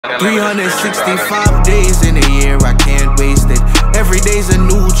365 days in a year, I can't waste it. Every day's a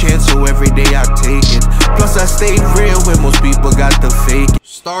new chance, so every day I take it. Plus I stay real when most people got to fake it.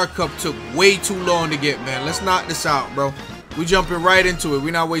 Star Cup took way too long to get, man. Let's knock this out, bro. We jumping right into it.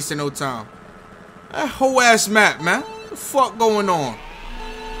 We not wasting no time. That whole ass map, man. What the fuck going on?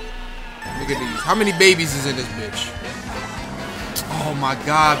 Look at these. How many babies is in this bitch? Oh my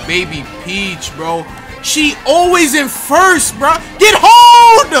god, baby Peach, bro. She always in first, bro. Get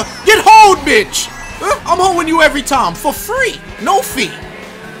hold! Get hold, bitch! I'm holding you every time for free. No fee.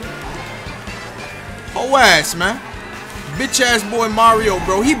 Whole ass, man. Bitch ass boy Mario,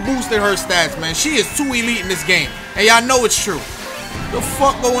 bro. He boosted her stats, man. She is too elite in this game. And y'all know it's true. The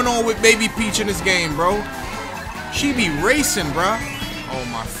fuck going on with baby Peach in this game, bro? She be racing, bro. Oh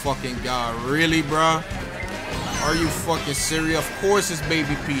my fucking god. Really, bro? Are you fucking serious? Of course it's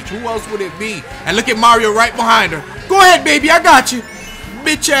baby Peach. Who else would it be? And look at Mario right behind her. Go ahead, baby. I got you.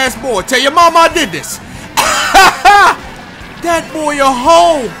 Bitch ass boy. Tell your mama I did this. That boy a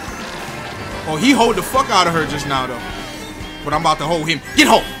hoe. Oh, he hold the fuck out of her just now, though. But I'm about to hold him. Get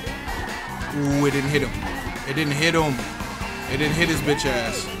hold. Ooh, it didn't hit him. It didn't hit him. It didn't hit his bitch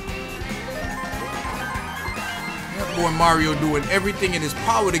ass. That boy Mario doing everything in his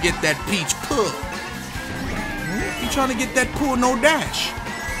power to get that Peach pull. He trying to get that pull, no dash.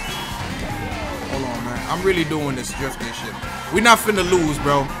 Hold on, man. I'm really doing this drifting shit. We not finna lose,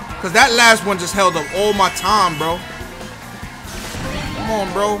 bro. Cause that last one just held up all my time, bro. Come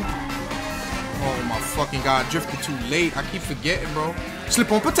on, bro. Oh my fucking god, drifted too late. I keep forgetting, bro.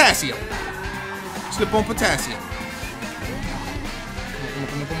 Slip on potassium. Slip on potassium.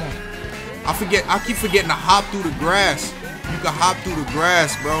 Come on. I keep forgetting to hop through the grass. You can hop through the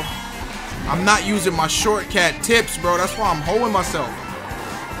grass, bro. I'm not using my shortcut tips, bro. That's why I'm holding myself.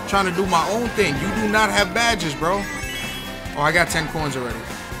 Trying to do my own thing. You do not have badges, bro. Oh, I got 10 coins already.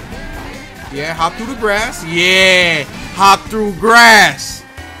 Yeah, hop through the grass. Yeah, hop through grass.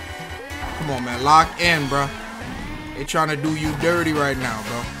 Come on, man. Lock in, bro. They trying to do you dirty right now,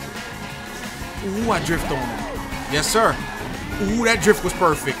 bro. Ooh, I drift on them. Yes, sir. Ooh, that drift was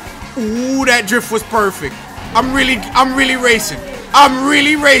perfect. Ooh, that drift was perfect. I'm really racing. I'm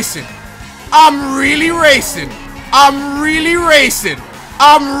really racing. I'm really racing. I'm really racing.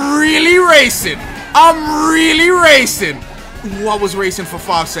 I'm really racing. I'm really racing. Ooh, I was racing for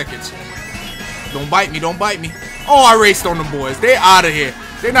 5 seconds. Don't bite me. Don't bite me. Oh, I raced on the boys. They out of here.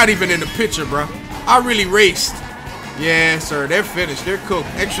 They're not even in the picture, bro. I really raced. Yeah, sir. They're finished. They're cooked.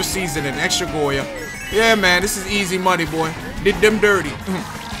 Extra seasoning. Extra Goya. Yeah, man. This is easy money, boy. Did them dirty.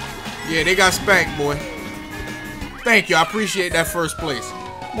 Yeah, they got spanked, boy. Thank you. I appreciate that first place.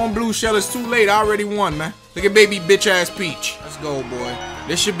 One blue shell is too late. I already won, man. Look at baby bitch ass Peach. Let's go, boy.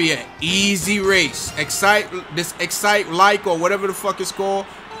 This should be an easy race. Excite like or whatever the fuck it's called.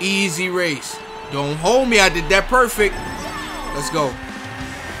 Easy race. Don't hold me. I did that perfect. Let's go.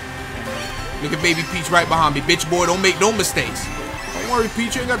 Look at baby Peach right behind me. Bitch boy, don't make no mistakes. Don't worry,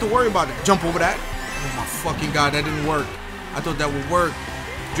 Peach. You ain't got to worry about it. Jump over that. Oh my fucking god, that didn't work. I thought that would work.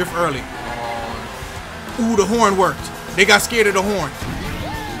 Drift early. Ooh, the horn worked. They got scared of the horn.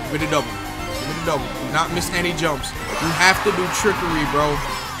 With a double. With a double. Do not miss any jumps. You have to do trickery, bro.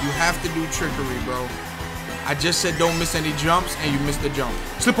 You have to do trickery, bro. I just said don't miss any jumps, and you missed the jump.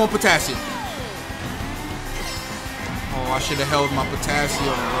 Slip on potassium. Oh, I should have held my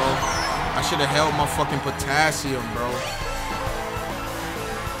potassium, bro. I should have held my fucking potassium, bro.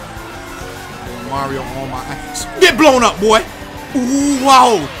 Oh, Mario on my ass. Get blown up, boy. Ooh,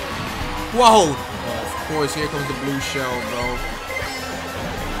 wow. Wow. Oh, of course, here comes the blue shell, bro.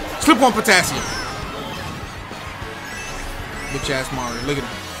 Slip on potassium. Bitch ass Mario. Look at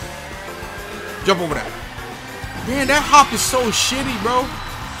him. Jump over that. Man, that hop is so shitty, bro.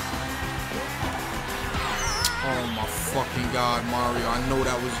 Oh my fucking god, Mario. I know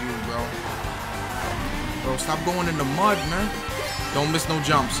that was you, bro. Bro, stop going in the mud, man. Don't miss no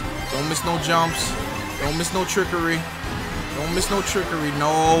jumps. Don't miss no jumps. Don't miss no trickery. Don't miss no trickery. No,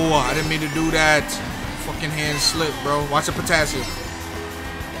 I didn't mean to do that. Fucking hand slip, bro. Watch the potassium.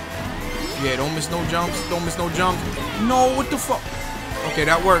 Yeah, don't miss no jumps. Don't miss no jumps. No, what the fuck? Okay,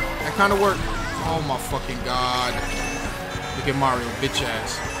 that worked. That kind of worked. Oh my fucking god. Look at Mario, bitch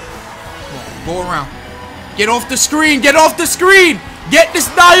ass. Come on, go around. Get off the screen. Get off the screen. Get this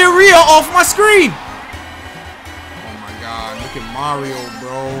diarrhea off my screen. Oh my god. Look at Mario,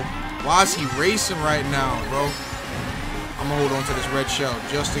 bro. Why is he racing right now, bro? I'm gonna hold on to this red shell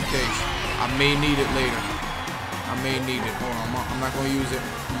just in case. I may need it later. I may need it. Hold on. I'm not gonna use it.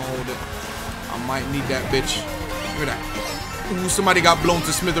 I'm gonna hold it. I might need that bitch. Look at that. Ooh, somebody got blown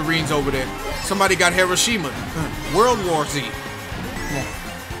to smithereens over there. Somebody got Hiroshima. World War Z. Come on.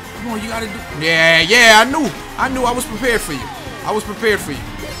 Come on, you gotta do. Yeah, I knew I was prepared for you. I was prepared for you.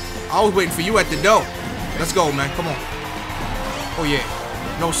 I was waiting for you at the door. Let's go, man. Come on. Oh, yeah.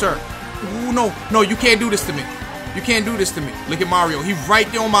 No, sir. Ooh, no, you can't do this to me. You can't do this to me. Look at Mario. He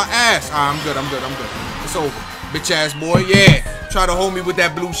right there on my ass. I'm good. It's over. Bitch ass boy. Yeah. Try to hold me with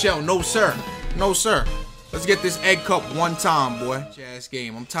that blue shell. No, sir. No, sir. Let's get this egg cup one time, boy. Bitch ass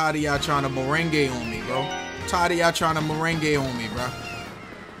game. I'm tired of y'all trying to merengue on me, bro. I'm tired of y'all trying to merengue on me, bro.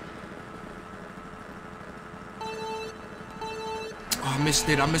 Oh, I missed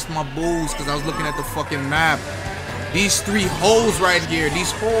it. I missed my bulls because I was looking at the fucking map. These 3 hoes right here.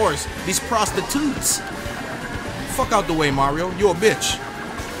 These whores. These prostitutes. Fuck out the way, Mario. You're a bitch.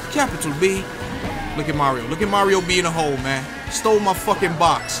 Capital B. Look at Mario. Look at Mario being a hole, man. Stole my fucking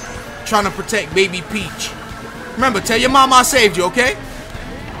box. Trying to protect baby Peach. Remember, tell your mama I saved you, okay?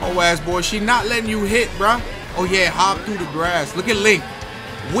 Oh, ass boy. She not letting you hit, bruh. Oh, yeah. Hop through the grass. Look at Link.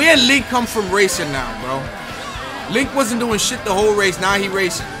 Where Link come from racing now, bro? Link wasn't doing shit the whole race. Now he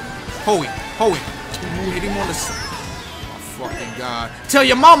racing. Hold him. Ooh, hit him on the side. Oh, fucking God. Tell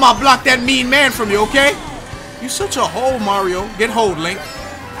your mama I blocked that mean man from you, okay? You such a hole, Mario. Get hold, Link.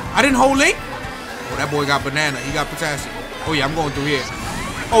 I didn't hold Link? Oh, that boy got banana. He got potassium. Oh, yeah, I'm going through here.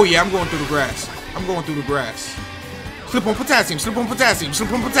 Oh, yeah, I'm going through the grass. I'm going through the grass. Slip on potassium. Slip on potassium.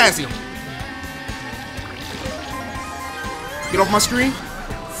 Slip on potassium. Get off my screen.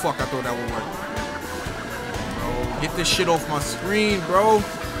 Fuck, I thought that would work. Bro, get this shit off my screen, bro.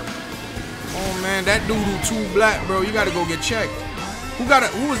 Oh, man, that doo-doo too black, bro. You got to go get checked. Who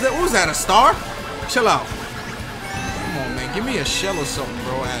was that? Who was that, a star? Chill out. Come on, man. Give me a shell or something,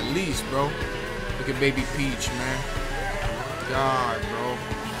 bro. At least, bro. Look at baby Peach, man. God, bro.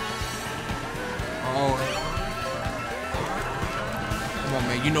 Oh. Come on,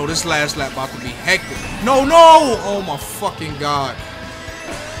 man. You know this last lap about to be hectic. No! Oh, my fucking God.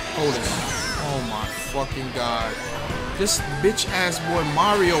 Hold this. Oh, my fucking God. This bitch-ass boy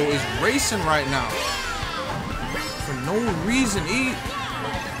Mario is racing right now. For no reason.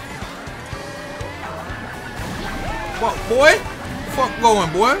 What, boy? Fuck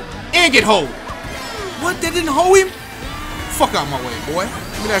going, boy. And get hold. What? That didn't hold him? Fuck out my way, boy.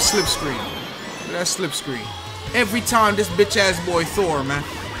 Look at that slip screen. Look at that slip screen. Every time this bitch-ass boy Thor, man.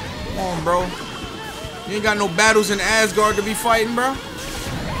 Come on, bro. You ain't got no battles in Asgard to be fighting, bro.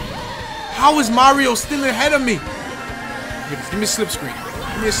 How is Mario still ahead of me? Give me a slip screen.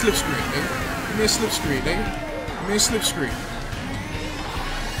 Give me a slip screen, nigga. Give me a slip screen, nigga. Give me a slip screen.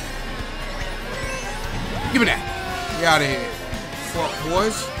 Give me that. Get out of here. Fuck,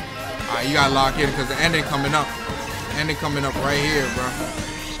 boys. Alright, you gotta lock in because the ending coming up. Ending coming up right here, bro.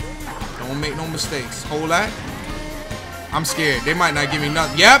 Don't make no mistakes. Hold that. I'm scared. They might not give me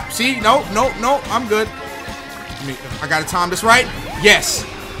nothing. Yep. See? No. I'm good. I gotta time this right. Yes.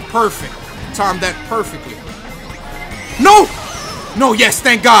 Perfect. Timed that perfectly. No, yes,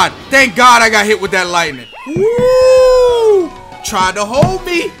 thank God. Thank God I got hit with that lightning. Woo! Tried to hold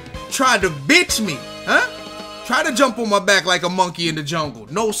me. Tried to bitch me. Huh? Try to jump on my back like a monkey in the jungle.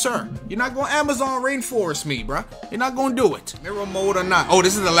 No, sir. You're not going to Amazon rainforest me, bruh. You're not going to do it. Mirror mode or not. Oh,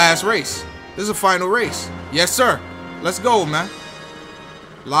 this is the last race. This is a final race. Yes, sir. Let's go, man.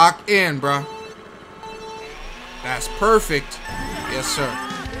 Lock in, bruh. That's perfect. Yes, sir.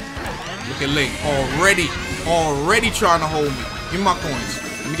 Look at Link. Already trying to hold me. Give me my coins.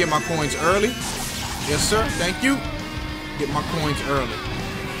 Let me get my coins early. Yes, sir. Thank you. Get my coins early.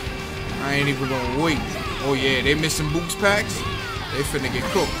 I ain't even gonna wait. Oh, yeah. They missing boots packs. They finna get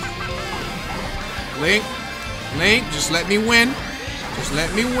cooked. Link, just let me win. Just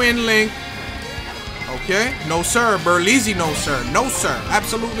let me win, Link. Okay? No, sir. Burleezy, no, sir. No, sir.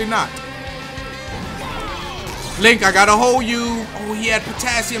 Absolutely not. Link, I gotta hold you. Oh, he had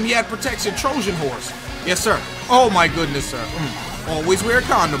potassium. He had protection. Trojan horse. Yes, sir. Oh, my goodness, sir. Always wear a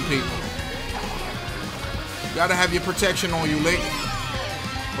condom, people. You gotta have your protection on you, Link.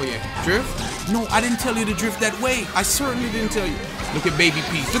 Oh, yeah. Drift? No, I didn't tell you to drift that way. I certainly didn't tell you. Look at baby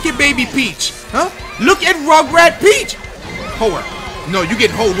Peach. Look at baby Peach. Huh? Look at Rugrat Peach. Hold her. No, you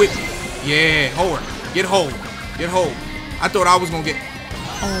get hold with me. Yeah, hold her. Get hold. Get hold. I thought I was gonna get...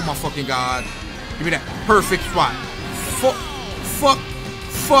 Oh, my fucking God. Give me that perfect spot.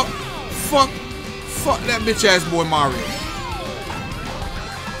 Fuck that bitch ass boy Mario.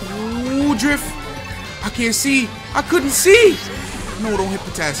 Ooh, drift. I can't see. I couldn't see. No, don't hit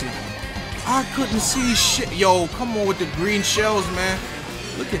potassium. I couldn't see shit. Yo, come on with the green shells, man.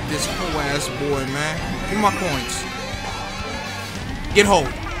 Look at this whole ass boy, man. Give me my coins. Get hold.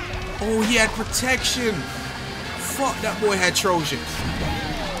 Oh, he had protection. Fuck, that boy had Trojan.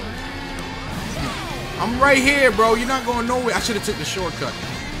 I'm right here, bro. You're not going nowhere. I should have took the shortcut.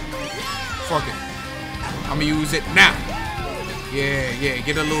 Fuck it. I'ma use it now. Yeah,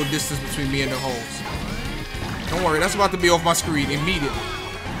 get a little distance between me and the holes. Don't worry, that's about to be off my screen immediately.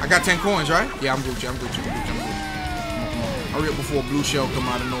 I got 10 coins, right? Yeah, I'm Gucci. Hurry up before a blue shell come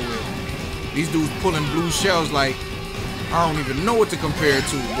out of nowhere. These dudes pulling blue shells like I don't even know what to compare it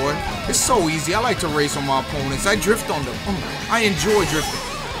to, boy. It's so easy. I like to race on my opponents. I drift on them. I enjoy drifting.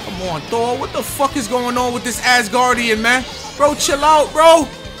 Come on, Thor. What the fuck is going on with this Asgardian, man? Bro, chill out, bro.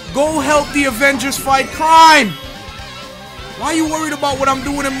 Go help the Avengers fight crime. Why are you worried about what I'm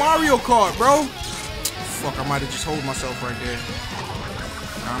doing in Mario Kart, bro? Fuck, I might have just hold myself right there.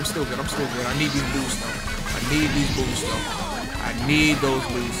 Nah, I'm still good. I need these boosts, though. I need those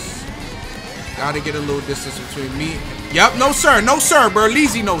boosts. Gotta get a little distance between me. Yep, no sir,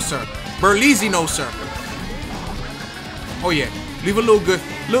 Burleezy, no sir. Oh yeah, leave a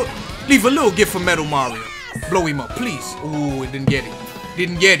little gift for Metal Mario. Blow him up, please. Ooh, it didn't get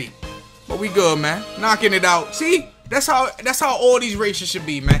it. But we good, man. Knocking it out. See, that's how all these races should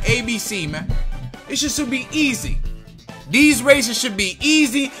be, man. ABC, man. It should be easy. These races should be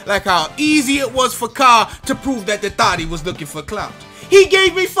easy, like how easy it was for Kart to prove that the thotty was looking for clout. He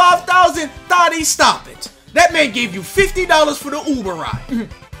gave me 5,000, thotty, stop it. That man gave you $50 for the Uber ride.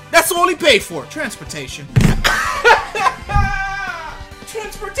 That's all he paid for. Transportation.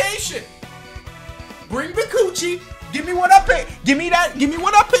 Transportation. Bring the coochie. Give me what I paid. Give me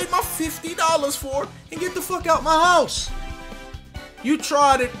what I paid my $50 for and get the fuck out my house. You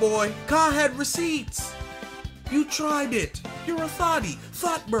tried it, boy. Kart had receipts. You tried it. You're a thotty.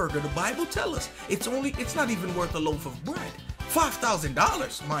 Thought burger. The Bible tells us. It's not even worth a loaf of bread.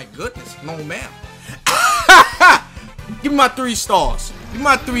 $5,000. My goodness. No, ma'am. Give me my 3 stars.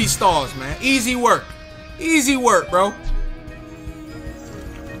 Man. Easy work, bro.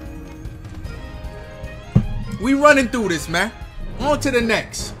 We running through this, man. On to the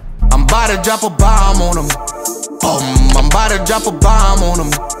next. I'm about to drop a bomb on them. Boom. I'm about to drop a bomb on them.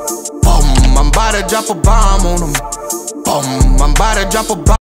 Boom. I'm about to drop a bomb on them. Boom. I'm about to drop a bomb.